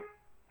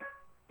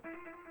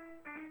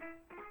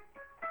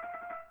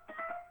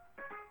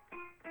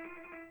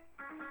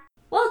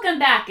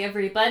Welcome back,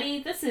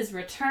 everybody. This is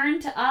Return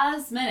to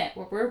Oz Minute,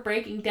 where we're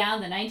breaking down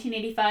the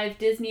 1985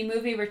 Disney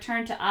movie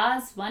Return to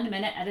Oz 1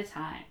 minute at a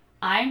time.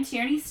 I'm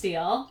Tierney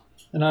Steele.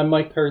 And I'm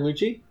Mike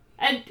Carlucci.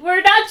 And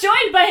we're not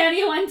joined by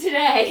anyone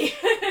today.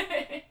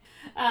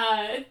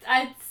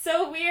 It's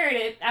so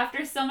weird.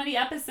 After so many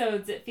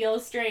episodes, it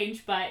feels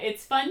strange, but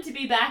it's fun to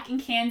be back in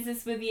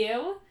Kansas with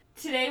you.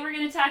 Today we're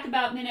going to talk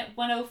about Minute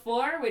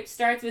 104, which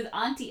starts with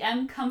Auntie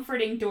M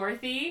comforting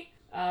Dorothy.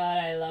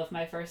 I love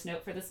my first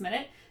note for this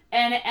minute.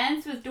 And it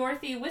ends with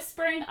Dorothy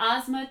whispering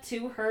Ozma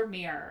to her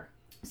mirror.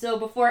 So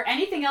before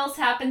anything else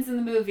happens in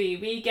the movie,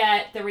 we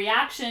get the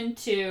reaction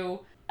to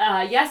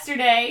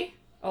yesterday,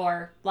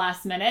 or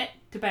last minute,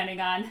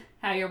 depending on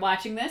how you're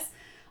watching this.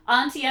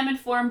 Auntie M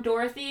informed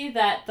Dorothy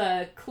that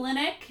the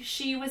clinic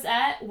she was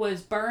at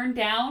was burned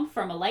down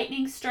from a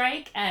lightning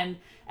strike and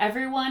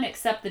everyone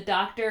except the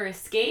doctor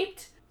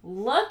escaped.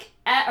 Look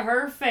at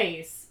her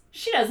face.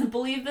 She doesn't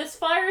believe this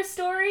fire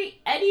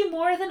story any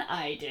more than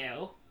I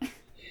do.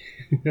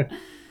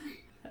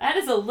 That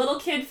is a little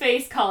kid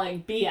face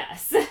calling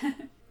BS.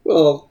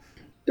 Well,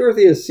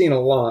 Dorothy has seen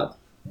a lot,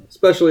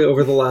 especially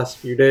over the last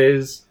few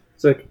days.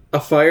 It's like, a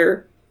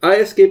fire? I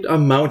escaped a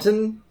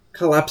mountain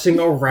collapsing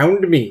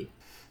around me.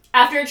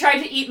 After it tried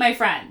to eat my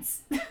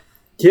friends.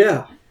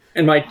 Yeah,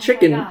 and my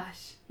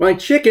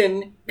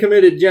chicken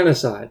committed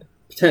genocide,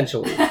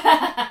 potentially.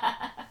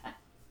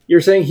 You're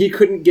saying he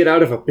couldn't get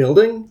out of a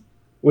building?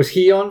 Was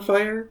he on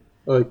fire?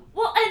 Well,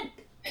 and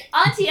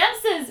Auntie M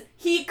says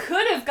he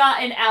could have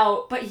gotten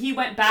out, but he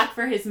went back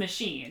for his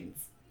machines.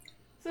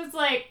 So it's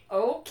like,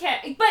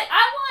 okay. But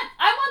I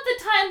want the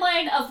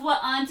timeline of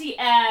what Auntie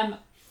M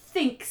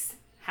thinks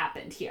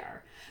happened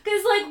here.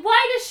 Because, like,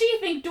 why does she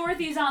think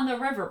Dorothy's on the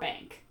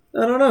riverbank?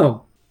 I don't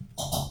know.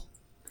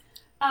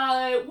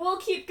 We'll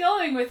keep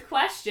going with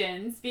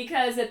questions,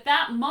 because at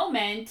that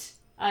moment,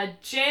 a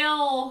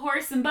jail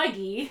horse and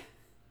buggy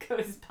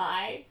goes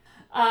by.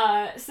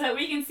 So that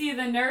we can see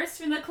the nurse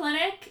from the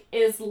clinic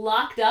is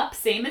locked up,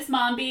 same as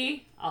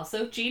Mombi,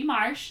 also Jean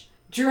Marsh.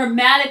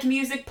 Dramatic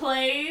music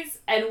plays,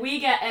 and we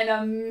get an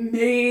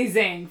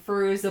amazing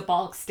Fairuza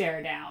Balk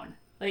stare down.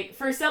 Like,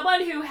 for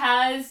someone who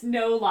has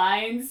no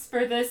lines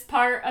for this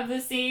part of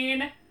the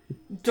scene,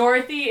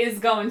 Dorothy is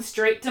going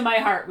straight to my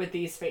heart with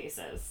these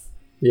faces.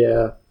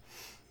 Yeah.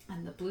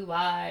 And the blue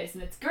eyes,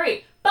 and it's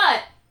great.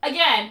 But,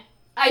 again,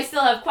 I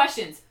still have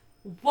questions.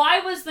 Why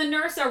was the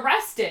nurse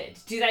arrested?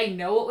 Do they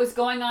know what was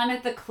going on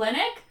at the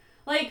clinic?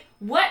 Like,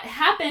 what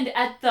happened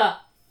at the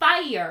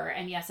fire?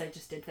 And yes, I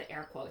just did the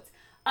air quotes.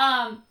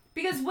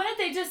 Because wouldn't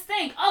they just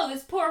think, oh,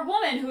 this poor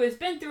woman who has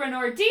been through an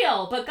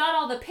ordeal, but got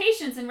all the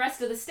patients and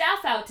rest of the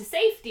staff out to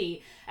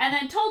safety, and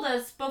then told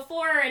us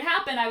before it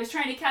happened I was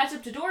trying to catch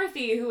up to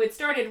Dorothy, who had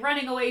started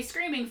running away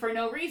screaming for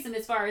no reason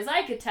as far as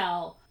I could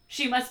tell.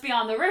 She must be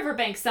on the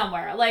riverbank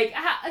somewhere. Like,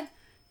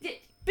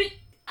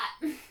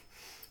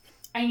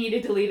 I need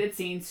a deleted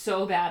scene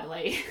so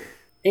badly.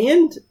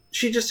 And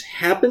she just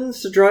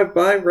happens to drive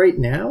by right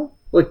now?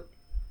 Like,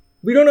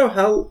 we don't know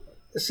how...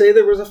 Say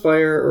there was a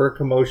fire or a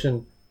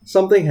commotion.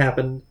 Something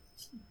happened.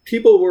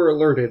 People were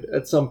alerted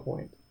at some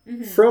point.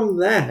 Mm-hmm. From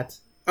that,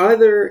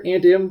 either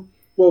Aunt Em...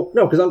 Well,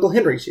 no, because Uncle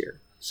Henry's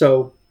here.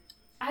 So...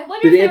 I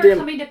wonder if they were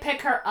coming to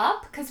pick her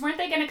up? Because weren't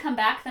they going to come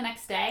back the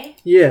next day?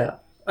 Yeah.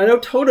 I know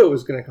Toto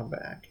was going to come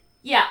back.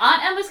 Yeah,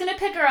 Aunt Em was going to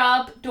pick her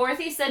up.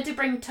 Dorothy said to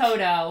bring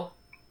Toto.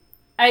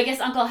 I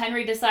guess Uncle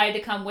Henry decided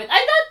to come with...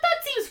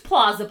 That seems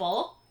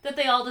plausible, that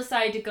they all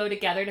decided to go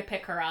together to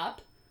pick her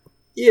up.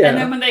 Yeah. And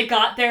then when they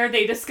got there,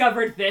 they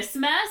discovered this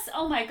mess?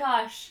 Oh my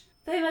gosh.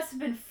 They must have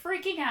been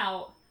freaking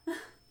out.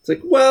 It's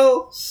like,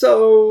 well,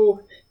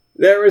 so...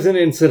 There was an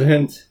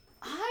incident.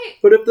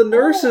 But if the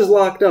nurse is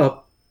locked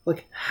up,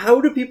 like, how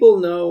do people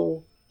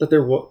know that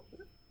there was...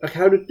 Like,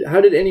 how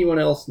did anyone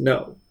else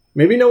know?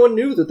 Maybe no one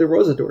knew that there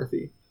was a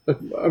Dorothy. Like,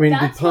 I mean,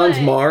 did Pons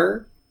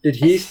Mar... Did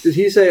he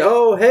say,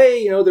 oh,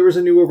 hey, there was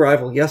a new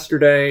arrival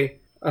yesterday.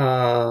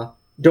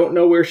 Don't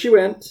know where she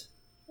went.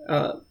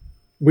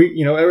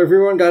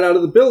 Everyone got out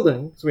of the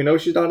building, so we know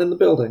she's not in the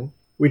building.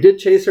 We did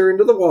chase her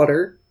into the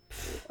water.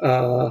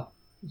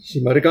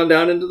 She might have gone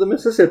down into the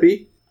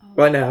Mississippi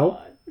by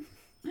now.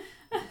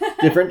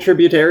 Different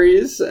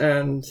tributaries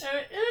and...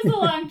 It was a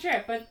long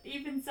trip, but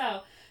even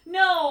so.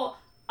 No,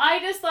 I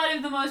just thought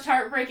of the most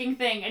heartbreaking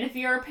thing, and if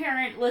you're a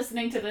parent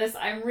listening to this,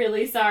 I'm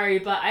really sorry,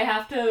 but I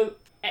have to...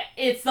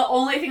 It's the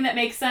only thing that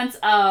makes sense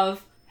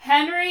of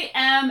Henry,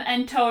 M,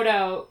 and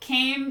Toto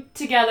came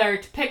together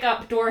to pick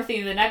up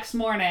Dorothy the next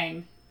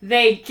morning.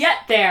 They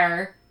get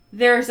there.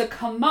 There's a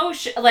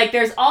commotion. Like,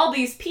 there's all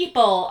these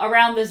people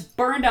around this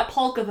burned up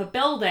hulk of a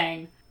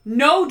building.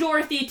 No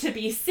Dorothy to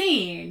be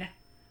seen.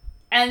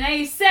 And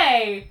they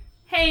say,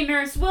 hey,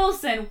 Nurse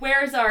Wilson,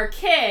 where's our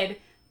kid?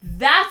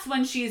 That's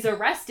when she's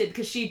arrested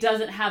because she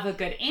doesn't have a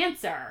good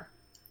answer.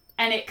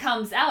 And it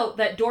comes out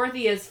that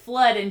Dorothy has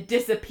fled and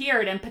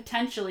disappeared and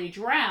potentially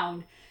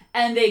drowned,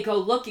 and they go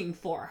looking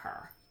for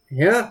her.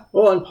 Yeah,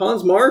 well, and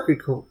Pons Mar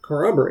could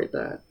corroborate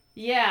that.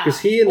 Yeah. Because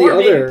he and or the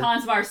maybe other...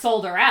 Pons Mar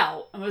sold her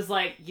out and was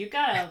like, you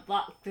gotta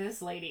lock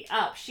this lady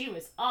up. She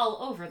was all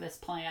over this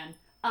plan.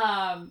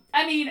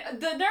 I mean,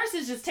 the nurse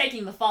is just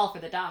taking the fall for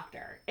the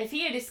doctor. If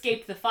he had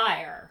escaped the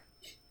fire,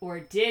 or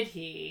did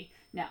he?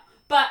 No.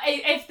 But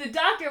if the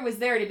doctor was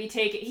there to be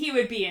taken, he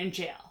would be in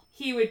jail.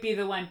 He would be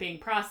the one being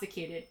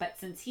prosecuted. But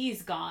since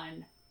he's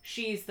gone,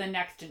 she's the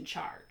next in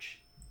charge.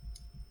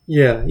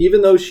 Yeah,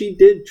 even though she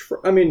did,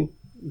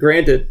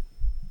 granted,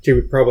 she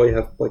would probably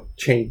have,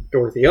 chained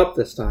Dorothy up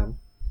this time.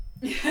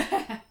 She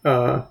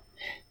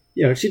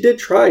did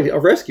try a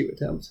rescue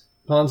attempt.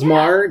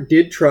 Ponsmar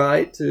did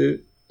try to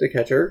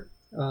catch her.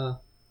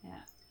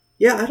 She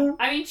went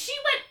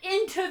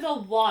into the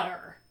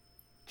water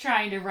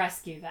trying to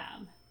rescue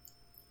them.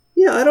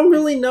 Yeah, I don't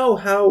really know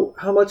how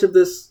much of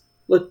this,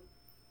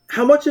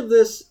 how much of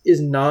this is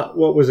not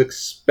what was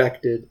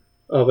expected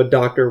of a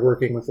doctor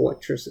working with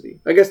electricity.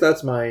 I guess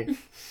that's my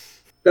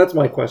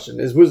question.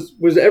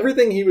 Was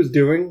everything he was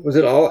doing, was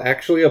it all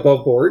actually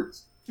above board?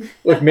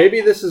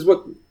 Maybe this is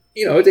what,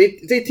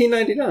 it's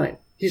 1899.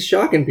 He's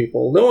shocking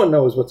people. No one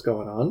knows what's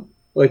going on.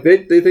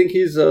 They think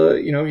he's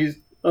he's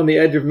on the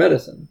edge of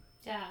medicine.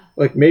 Yeah.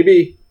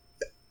 Maybe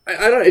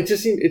I don't know,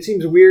 it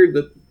seems weird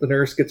that the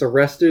nurse gets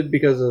arrested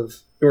because of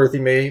Dorothy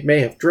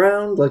may have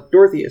drowned.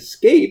 Dorothy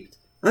escaped.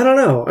 I don't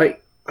know.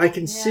 I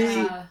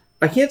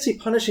can't see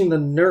punishing the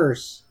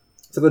nurse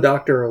for the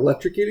doctor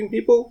electrocuting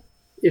people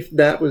if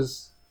that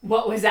was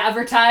what was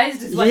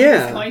advertised is what he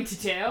was going to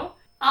do.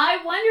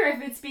 I wonder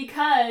if it's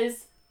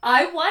because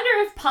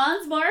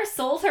Ponsmar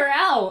sold her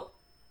out.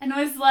 And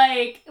was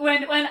like,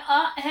 when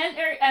Uncle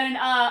Henry and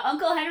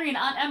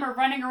Aunt Em are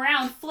running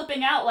around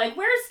flipping out, where's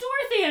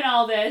Dorothy and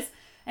all this?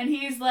 And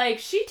he's like,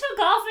 she took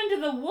off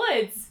into the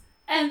woods,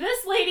 and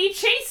this lady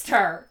chased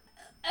her.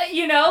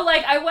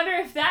 I wonder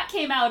if that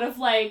came out of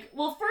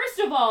first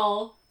of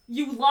all,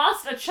 you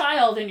lost a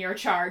child in your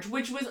charge,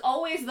 which was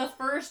always the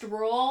first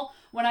rule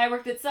when I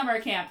worked at summer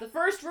camp. The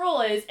first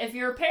rule is if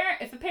a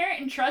parent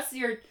entrusts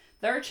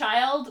their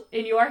child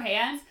in your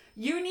hands,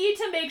 you need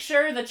to make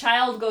sure the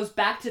child goes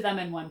back to them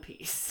in one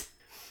piece.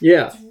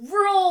 Yeah. It's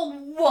rule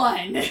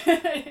 1.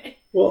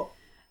 Well,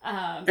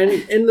 and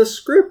in the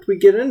script we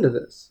get into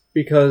this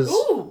because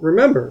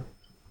remember,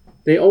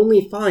 they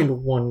only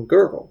find one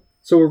girl.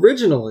 So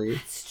originally,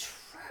 that's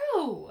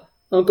true.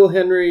 Uncle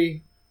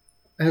Henry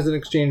has an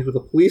exchange with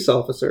a police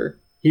officer.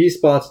 He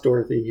spots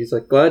Dorothy. He's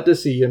like, "Glad to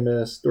see you,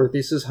 miss."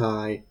 Dorothy says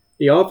hi.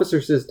 The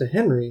officer says to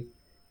Henry,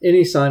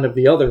 "Any sign of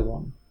the other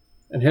one?"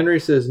 And Henry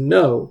says,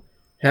 "No.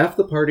 Half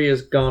the party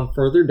has gone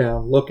further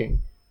down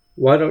looking.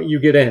 Why don't you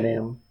get in,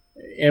 Em?"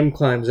 Em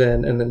climbs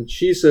in, and then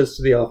she says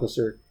to the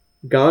officer,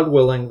 "God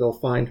willing, they'll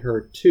find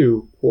her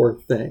too, poor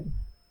thing."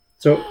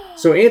 So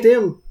Aunt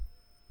Em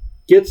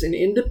gets an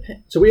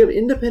independent... So we have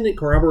independent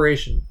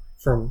corroboration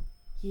from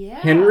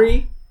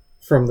Henry,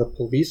 from the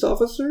police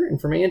officer, and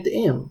from Aunt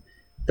Em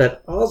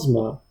that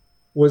Ozma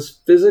was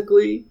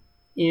physically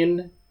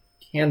in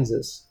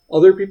Kansas.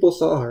 Other people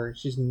saw her.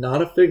 She's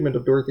not a figment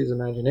of Dorothy's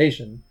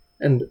imagination.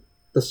 And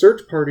the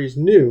search parties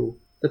knew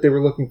that they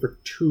were looking for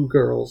 2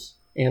 girls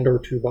and or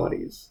 2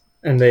 bodies.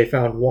 And they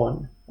found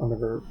one on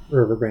the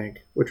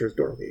riverbank, which was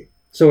Dorothy.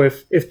 So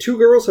if 2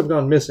 girls have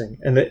gone missing,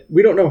 and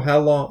we don't know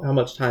how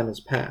much time has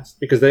passed,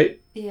 because they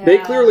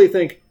clearly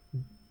think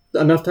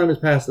enough time has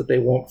passed that they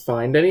won't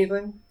find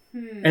anything,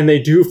 and they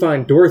do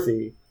find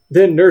Dorothy,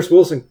 then Nurse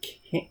Wilson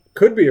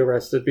could be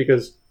arrested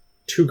because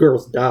 2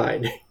 girls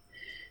died.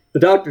 The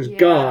doctor's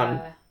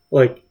gone.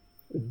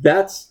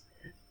 That's,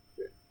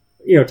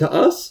 to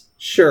us,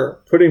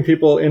 sure, putting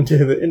people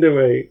into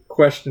a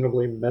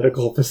questionably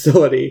medical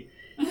facility,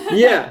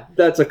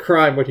 that's a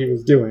crime what he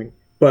was doing.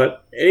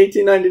 But in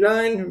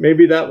 1899,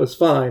 maybe that was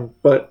fine.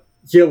 But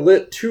you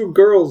let 2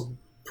 girls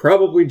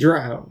probably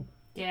drown.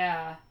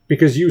 Yeah.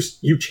 Because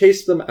you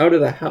chased them out of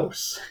the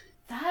house.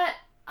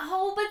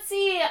 But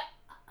see,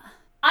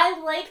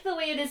 I like the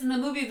way it is in the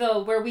movie,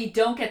 though, where we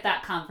don't get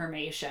that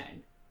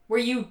confirmation. Where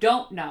you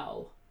don't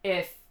know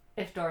if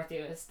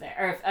Dorothy was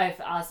there, or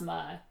if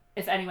Ozma,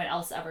 if anyone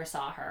else ever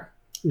saw her.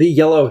 The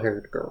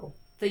yellow-haired girl.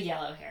 The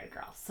yellow-haired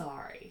girl,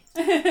 sorry.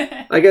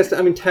 I guess,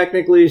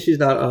 technically she's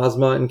not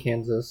Ozma in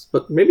Kansas,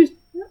 but maybe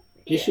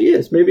she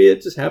is. Maybe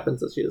it just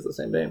happens that she has the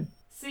same name.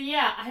 So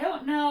I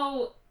don't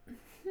know.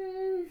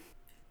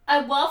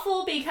 I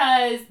waffle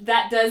because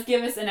that does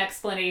give us an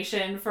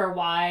explanation for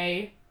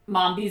why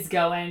Mombi's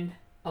going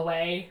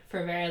away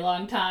for a very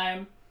long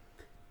time.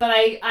 But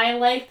I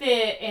like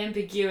the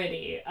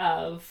ambiguity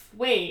of,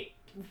 wait,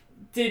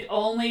 did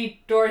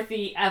only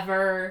Dorothy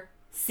ever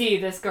see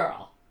this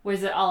girl?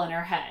 Was it all in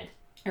her head?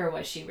 Or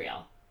was she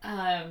real?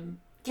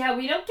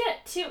 We don't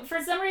get to...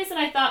 For some reason,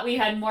 I thought we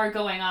had more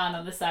going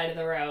on the side of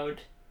the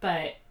road.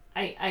 But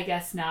I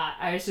guess not.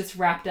 I was just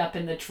wrapped up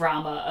in the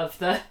drama of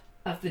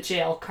the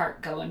jail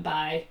cart going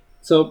by.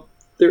 So,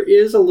 there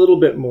is a little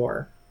bit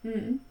more.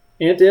 Mm-hmm.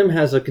 Aunt Em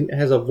has a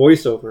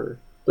voiceover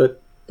that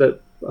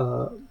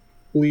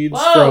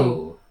bleeds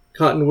from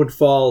Cottonwood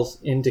Falls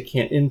into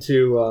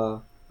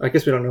I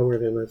guess we don't know where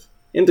they live.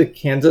 Into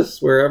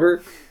Kansas,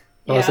 wherever.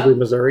 Possibly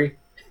Missouri.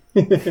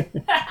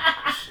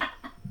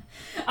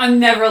 I'm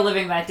never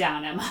living that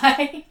down, am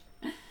I?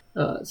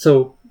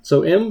 So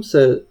So Im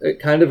said it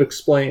kind of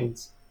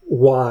explains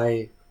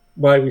why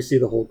we see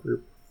the whole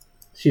group.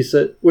 She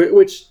said,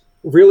 which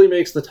really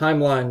makes the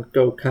timeline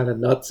go kind of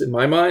nuts in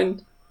my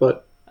mind,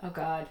 but oh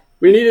god,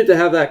 we needed to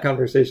have that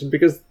conversation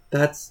because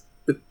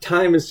the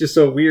time is just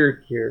so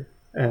weird here.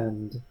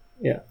 And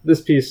yeah,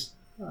 this piece.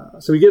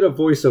 So we get a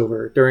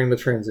voiceover during the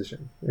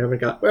transition. We haven't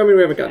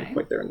gotten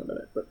quite there in a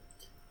minute, but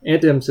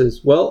Aunt Em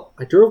says, "Well,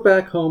 I drove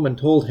back home and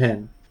told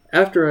Hen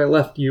after I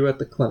left you at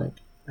the clinic.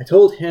 I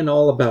told Hen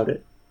all about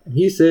it, and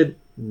he said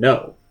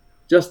no,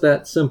 just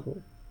that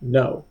simple,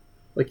 no,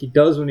 like he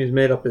does when he's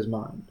made up his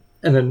mind."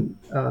 And then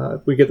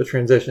we get the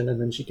transition, and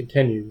then she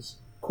continues.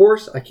 "Of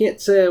course, I can't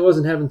say I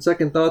wasn't having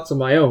second thoughts of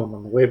my own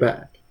on the way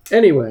back.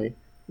 Anyway,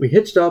 we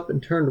hitched up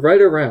and turned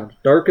right around,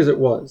 dark as it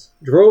was.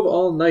 Drove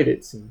all night,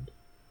 it seemed.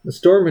 The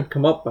storm had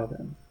come up by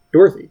then.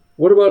 Dorothy,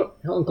 what about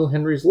Uncle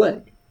Henry's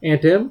leg?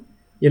 Aunt Em,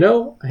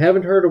 I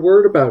haven't heard a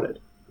word about it.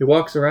 He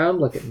walks around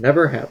like it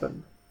never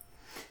happened."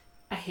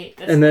 I hate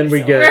this. And then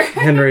we get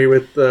Henry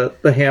with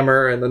the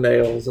hammer and the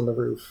nails and the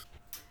roof.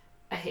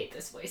 I hate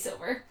this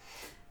voiceover.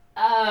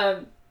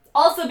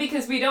 Also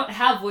because we don't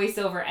have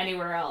voiceover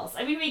anywhere else.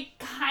 I mean, we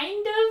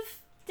kind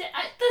of...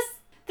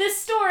 This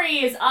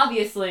story is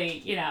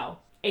obviously,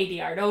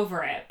 ADR'd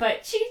over it,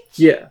 but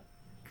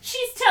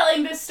she's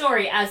telling this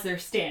story as they're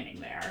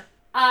standing there.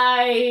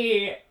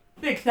 I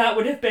think that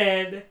would have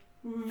been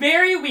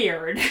very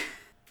weird.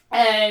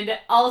 And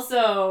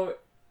also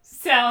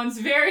sounds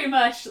very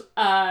much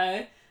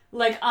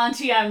like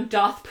Auntie Em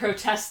doth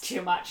protest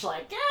too much.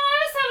 Like, yeah,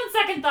 I was having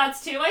second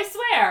thoughts too, I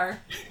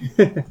swear.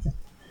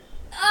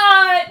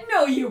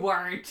 No you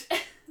weren't.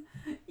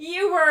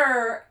 You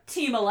were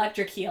Team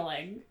Electric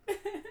Healing.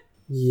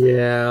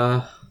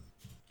 Yeah.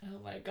 Oh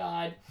my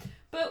god.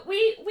 But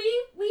we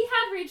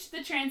had reached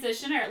the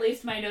transition, or at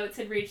least my notes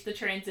had reached the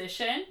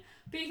transition,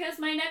 because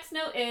my next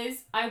note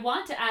is, I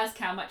want to ask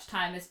how much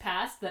time has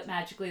passed that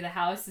magically the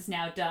house is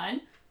now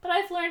done, but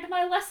I've learned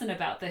my lesson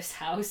about this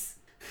house.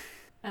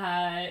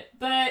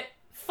 But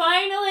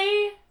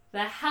finally,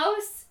 the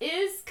house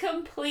is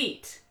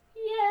complete.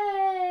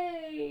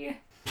 Yay!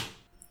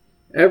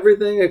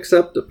 Everything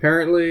except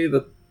apparently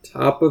the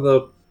top of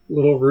the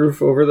little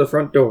roof over the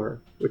front door,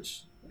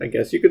 which I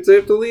guess you could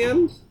save till the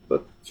end,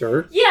 but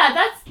sure. Yeah,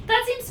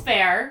 that seems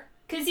fair,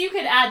 because you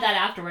could add that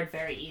afterward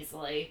very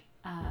easily.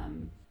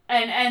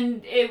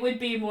 And it would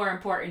be more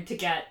important to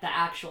get the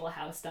actual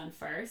house done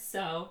first,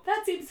 so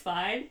that seems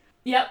fine.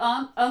 Yep,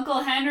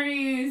 Uncle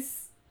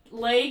Henry's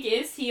leg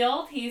is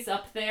healed. He's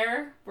up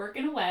there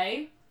working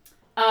away.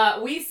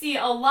 We see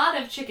a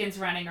lot of chickens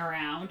running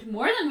around,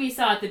 more than we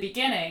saw at the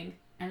beginning.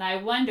 And I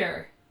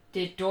wonder,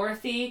 did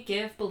Dorothy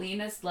give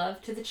Bellina's love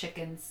to the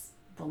chickens?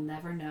 We'll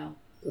never know.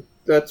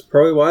 That's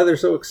probably why they're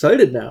so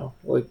excited now.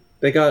 Like,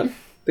 they got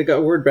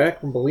word back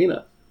from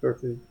Bellina.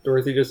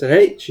 Dorothy just said,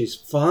 "Hey, she's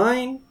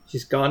fine.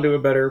 She's gone to a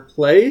better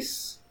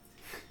place."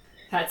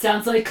 That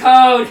sounds like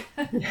code.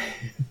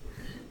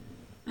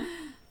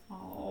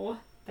 Oh,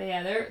 but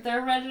yeah,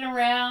 they're running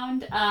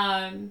around.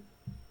 And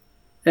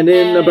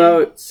in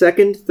about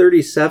second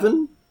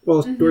 37,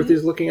 while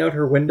Dorothy's looking out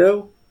her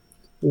window,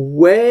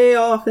 way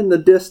off in the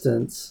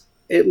distance,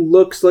 it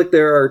looks like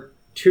there are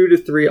 2 to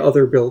 3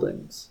 other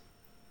buildings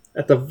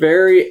at the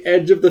very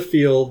edge of the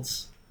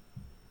fields.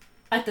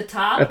 At the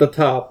top? At the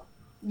top.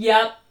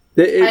 Yep.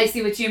 I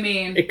see what you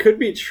mean. It could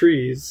be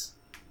trees,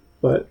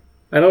 but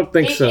I don't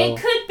think so.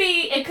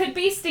 It could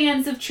be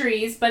stands of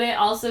trees, but it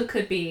also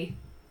could be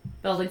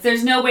buildings.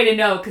 There's no way to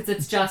know because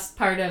it's just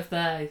part of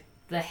the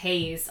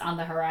haze on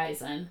the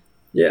horizon.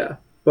 Yeah,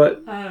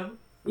 but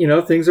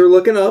things are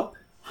looking up.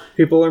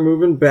 People are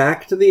moving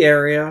back to the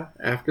area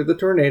after the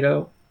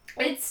tornado.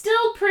 It's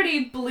still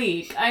pretty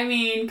bleak. I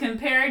mean,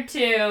 compared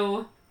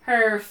to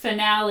her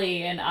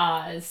finale in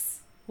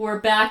Oz, we're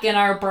back in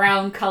our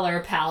brown color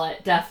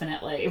palette,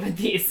 definitely, with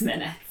these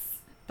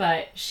minutes.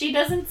 But she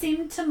doesn't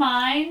seem to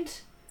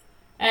mind.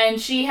 And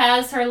she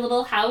has her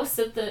little house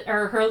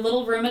her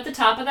little room at the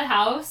top of the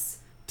house.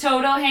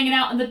 Toto hanging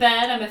out in the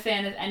bed. I'm a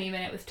fan of Any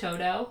Minute with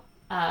Toto.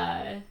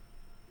 And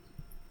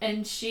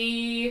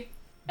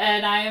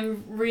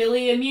I'm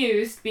really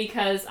amused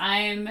because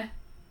I'm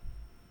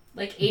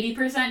like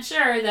 80%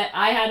 sure that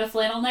I had a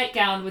flannel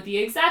nightgown with the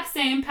exact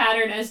same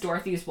pattern as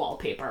Dorothy's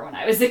wallpaper when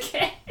I was a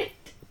kid.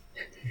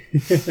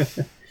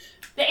 The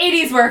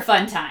 80s were a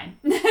fun time.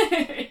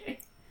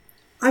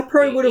 I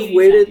probably would have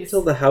waited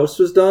till the house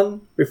was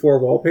done before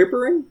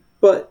wallpapering,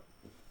 but,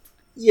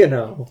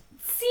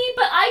 See,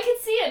 but I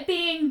could see it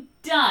being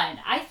done.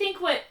 I think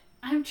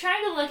I'm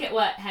trying to look at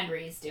what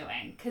Henry's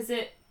doing, because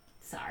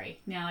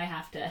sorry, now I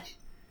have to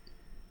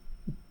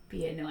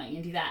be annoying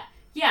and do that.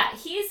 Yeah,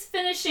 he's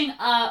finishing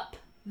up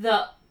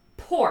the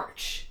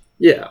porch.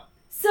 Yeah.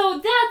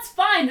 So that's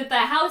fine that the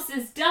house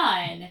is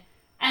done.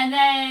 And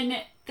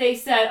then they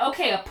said,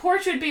 okay, a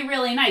porch would be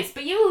really nice,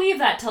 but you leave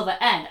that till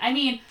the end. I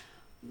mean,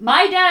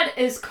 my dad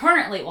is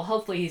currently, well,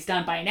 hopefully he's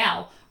done by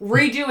now,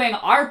 redoing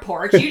our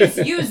porch. You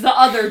just use the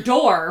other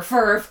door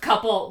for a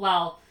couple,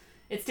 well,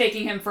 it's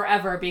taking him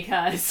forever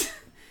because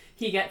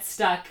he gets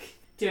stuck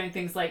doing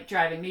things like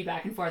driving me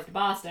back and forth to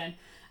Boston.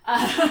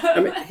 I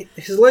mean,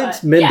 his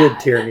leg's mended,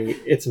 Tierney.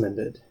 It's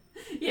mended.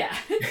 Yeah,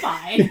 it's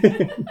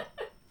fine.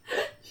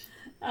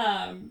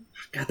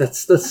 God,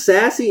 that's the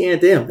sassy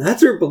Aunt Em.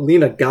 That's where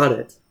Belina got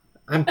it.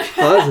 I'm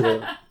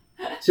positive.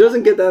 She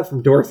doesn't get that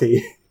from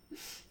Dorothy.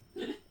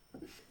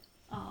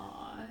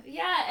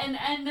 Yeah,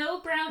 and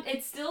no brown.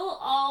 It's still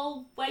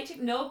all white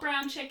chicken. No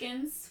brown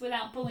chickens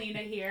without Belina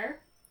here.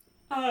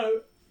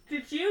 Oh,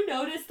 did you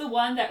notice the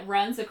one that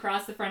runs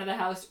across the front of the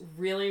house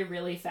really,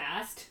 really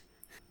fast?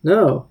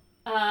 No.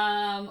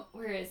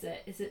 Where is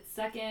it? Is it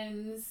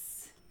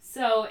seconds?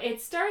 So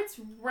it starts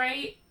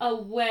right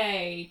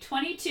away.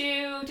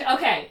 22 to...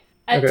 Okay.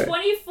 At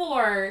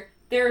 24,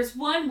 there's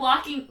one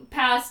walking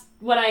past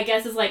what I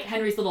guess is like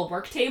Henry's little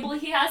work table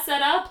he has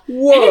set up.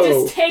 Whoa. And it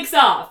just takes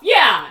off.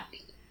 Yeah.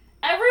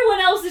 Everyone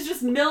else is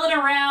just milling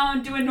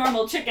around doing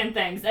normal chicken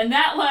things. And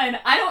that one,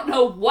 I don't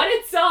know what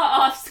it saw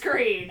off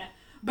screen,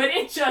 but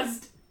it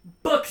just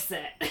books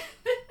it.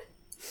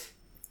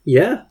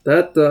 Yeah,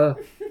 that's a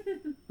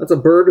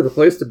bird with a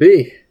place to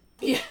be.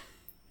 Yeah.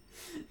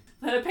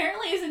 But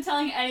apparently isn't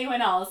telling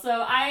anyone else.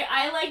 So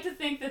I like to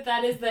think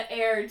that is the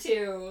heir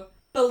to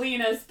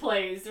Belina's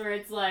place, where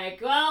it's like,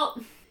 well,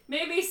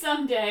 maybe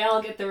someday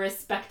I'll get the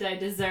respect I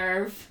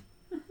deserve.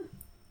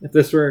 If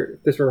this were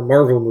a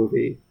Marvel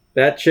movie,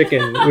 that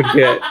chicken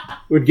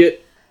would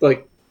get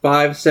like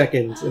 5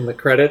 seconds in the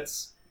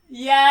credits.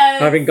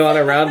 Yes. Having gone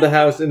around the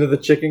house into the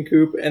chicken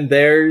coop, and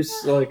there's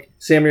like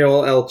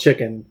Samuel L.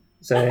 Chicken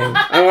saying,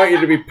 "I want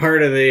you to be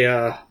part of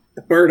the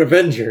Bird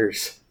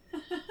Avengers."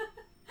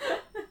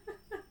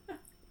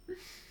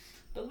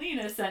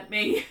 Belina sent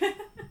me.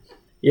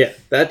 Yeah,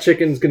 that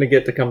chicken's gonna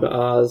get to come to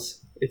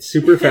Oz. It's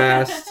super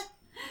fast.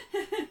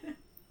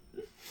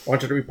 I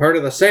want you to be part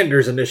of the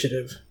Sanders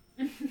Initiative.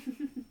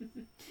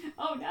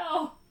 Oh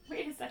no.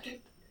 Wait a second.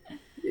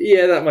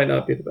 Yeah, that might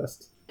not be the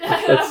best.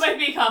 That might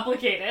be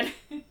complicated.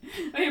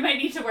 We might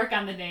need to work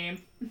on the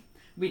name.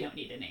 We don't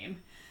need a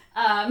name.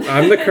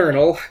 I'm the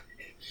Colonel.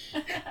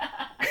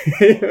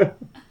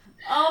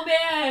 Oh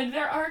man,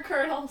 there are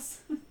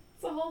kernels.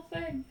 It's a whole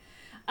thing.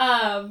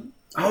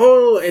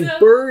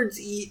 Birds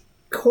eat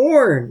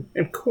corn,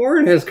 and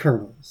corn has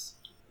kernels.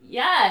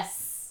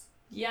 Yes,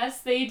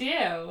 they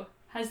do.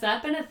 Has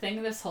that been a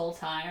thing this whole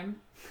time?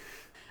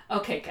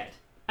 Okay, good.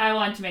 I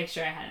wanted to make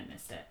sure I hadn't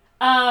missed it.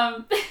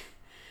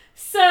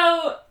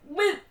 So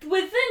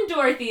within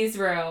Dorothy's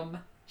room,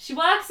 she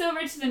walks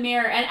over to the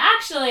mirror, and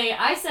actually,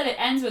 I said it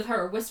ends with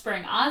her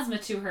whispering Ozma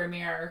to her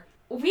mirror.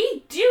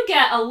 We do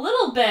get a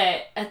little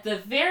bit at the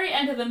very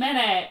end of the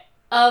minute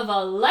of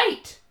a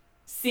light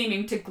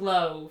seeming to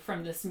glow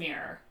from this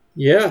mirror.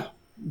 Yeah.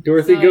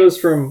 Dorothy goes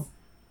from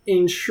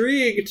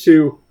intrigued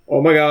to,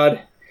 oh my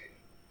god.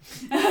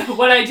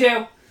 What'd I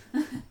do?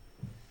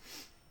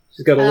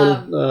 She's got a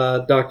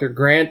little Dr.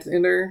 Grant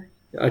in her.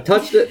 I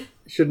touched it.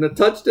 Shouldn't have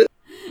touched it.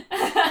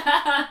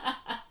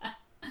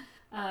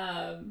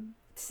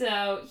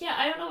 So, yeah,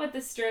 I don't know what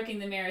the stroking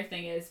the mirror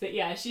thing is, but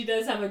yeah, she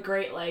does have a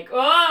great, like,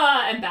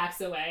 oh, and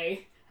backs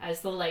away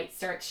as the light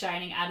starts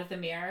shining out of the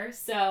mirror.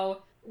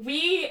 So,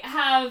 we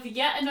have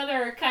yet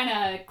another kind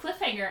of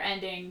cliffhanger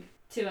ending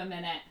to a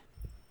minute.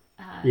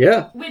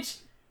 Yeah. Which,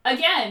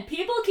 again,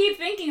 people keep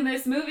thinking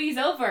this movie's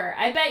over.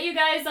 I bet you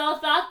guys all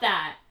thought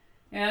that.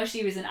 You know,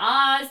 she was in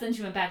Oz, then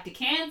she went back to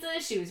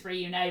Kansas, she was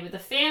reunited with the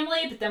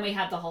family, but then we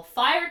had the whole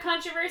fire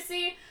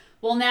controversy.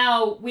 Well,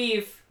 now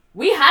we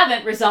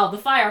haven't resolved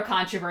the fire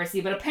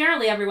controversy, but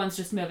apparently everyone's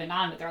just moving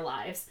on with their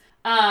lives.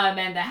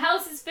 And the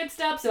house is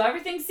fixed up, so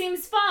everything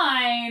seems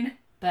fine.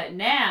 But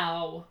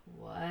now,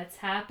 what's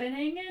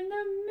happening in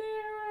the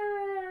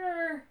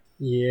mirror?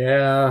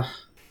 Yeah.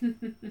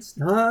 It's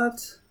not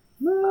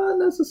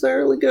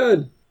necessarily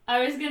good.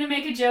 I was going to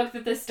make a joke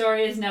that this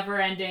story is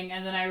never ending,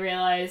 and then I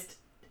realized,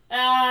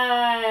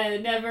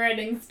 never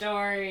ending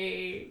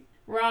story.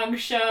 Wrong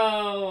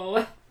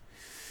show.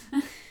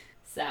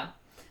 So,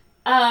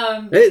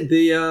 hey,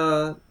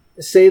 the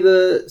say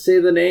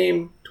the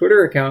name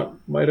Twitter account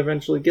might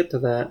eventually get to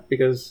that,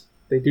 because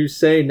they do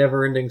say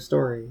never ending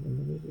story in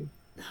the movie.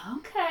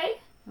 Okay.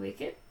 We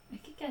could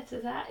get to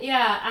that.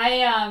 Yeah,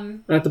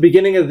 At the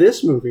beginning of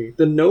this movie,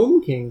 the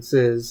Gnome King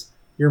says,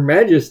 "Your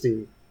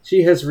Majesty,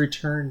 she has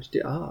returned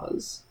to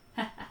Oz."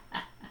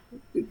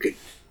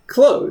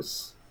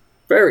 Close.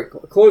 Very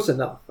close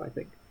enough, I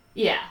think.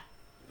 Yeah.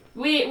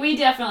 We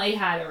definitely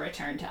had a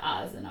return to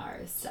Oz in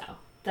ours, so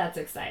that's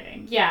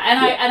exciting. Yeah,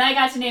 and I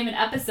got to name an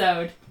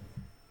episode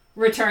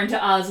Return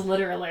to Oz,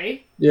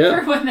 literally. Yeah.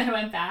 For when they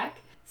went back.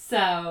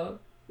 So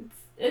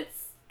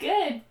it's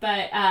good,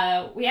 but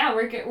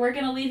we're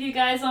gonna leave you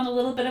guys on a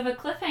little bit of a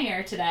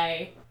cliffhanger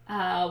today.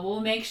 We'll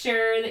make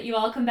sure that you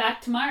all come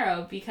back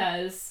tomorrow,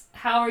 because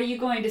how are you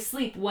going to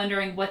sleep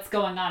wondering what's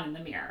going on in the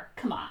mirror?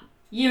 Come on.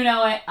 You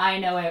know it, I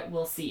know it,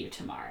 we'll see you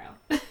tomorrow.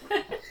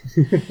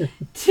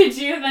 Did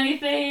you have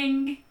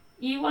anything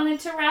you wanted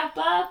to wrap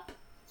up?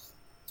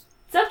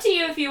 It's up to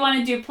you if you want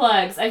to do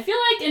plugs. I feel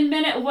like in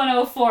minute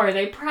 104,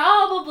 they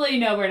probably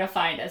know where to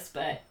find us,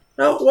 but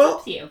oh, well, it's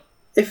up to you.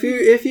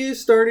 If you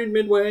started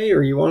midway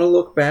or you want to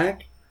look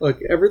back,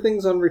 look,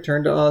 everything's on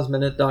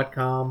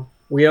returntoozminute.com.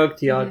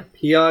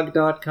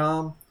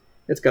 weogtiogpiog.com.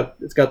 It's got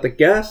the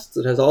guests.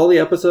 It has all the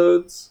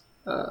episodes.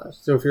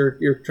 So if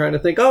you're trying to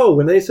think, oh,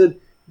 when they said,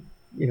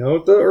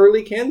 the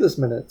early Kansas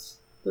minutes,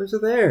 those are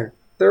there.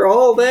 They're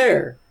all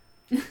there.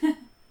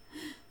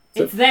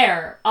 It's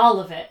there, all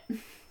of it.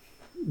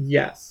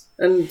 Yes,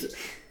 and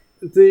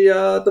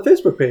the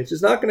Facebook page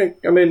is not going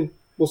to. I mean,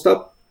 we'll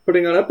stop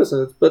putting on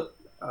episodes, but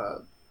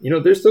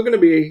there's still going to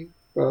be.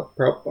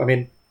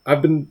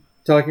 I've been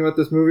talking about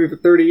this movie for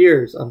 30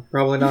 years. I'm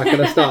probably not going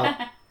to stop.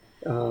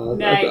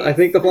 Nice. I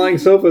think the Flying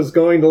Sofa is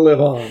going to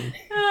live on.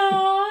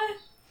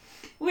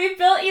 We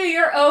built you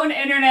your own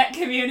internet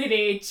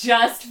community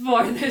just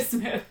for this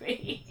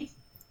movie.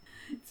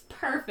 It's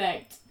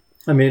perfect.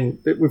 I mean,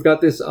 we've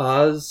got this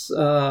Oz,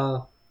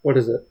 what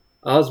is it?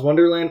 Oz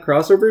Wonderland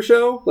crossover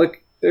show?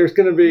 Like, there's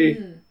going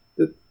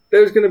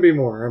to be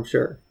more, I'm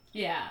sure.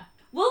 Yeah.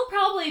 We'll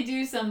probably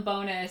do some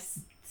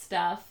bonus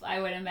stuff, I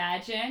would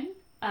imagine.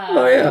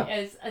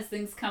 As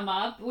things come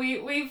up.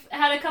 We've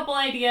had a couple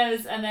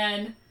ideas, and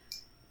then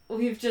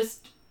we've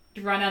just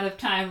run out of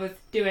time with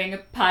doing a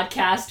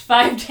podcast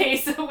 5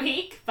 days a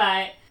week,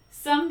 but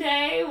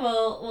someday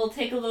we'll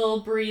take a little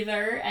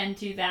breather and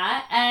do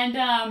that.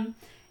 And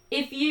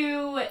if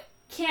you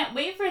can't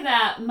wait for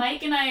that,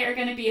 Mike and I are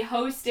going to be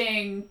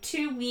hosting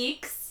 2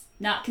 weeks,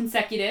 not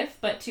consecutive,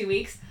 but 2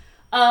 weeks,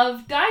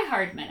 of Die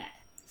Hard Minute.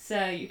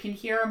 So you can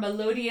hear our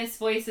melodious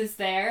voices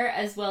there,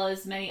 as well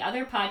as many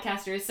other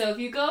podcasters. So if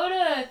you go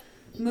to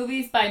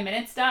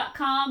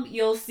moviesbyminutes.com,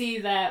 you'll see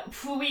that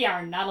we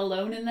are not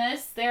alone in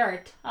this. There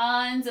are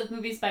tons of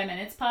Movies by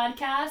Minutes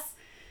podcasts,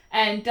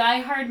 and Die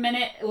Hard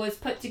Minute was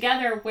put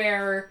together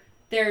where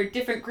there are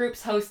different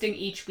groups hosting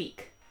each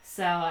week.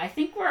 So I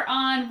think we're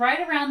on right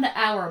around the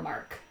hour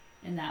mark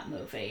in that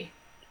movie.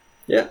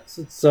 Yeah,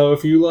 so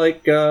if you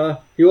like Die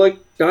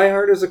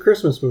Hard as a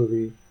Christmas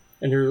movie,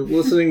 and you're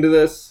listening to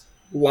this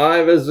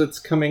live as it's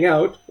coming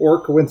out,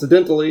 or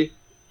coincidentally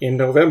in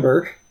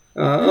November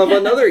of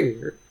another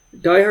year,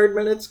 Die Hard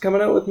Minutes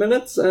coming out with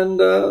minutes, and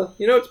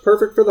it's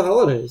perfect for the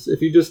holidays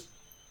if you just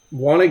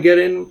want to get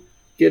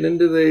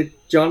into the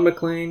John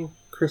McClane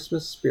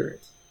Christmas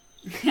spirit.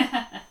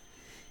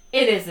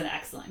 It is an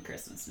excellent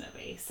Christmas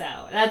movie,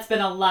 so that's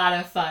been a lot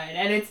of fun,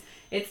 and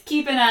it's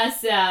keeping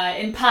us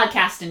in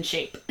podcasting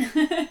shape.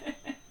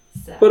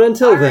 So, but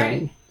until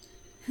then,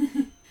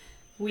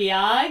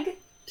 Weog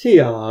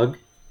Tiog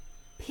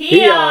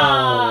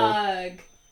Piog.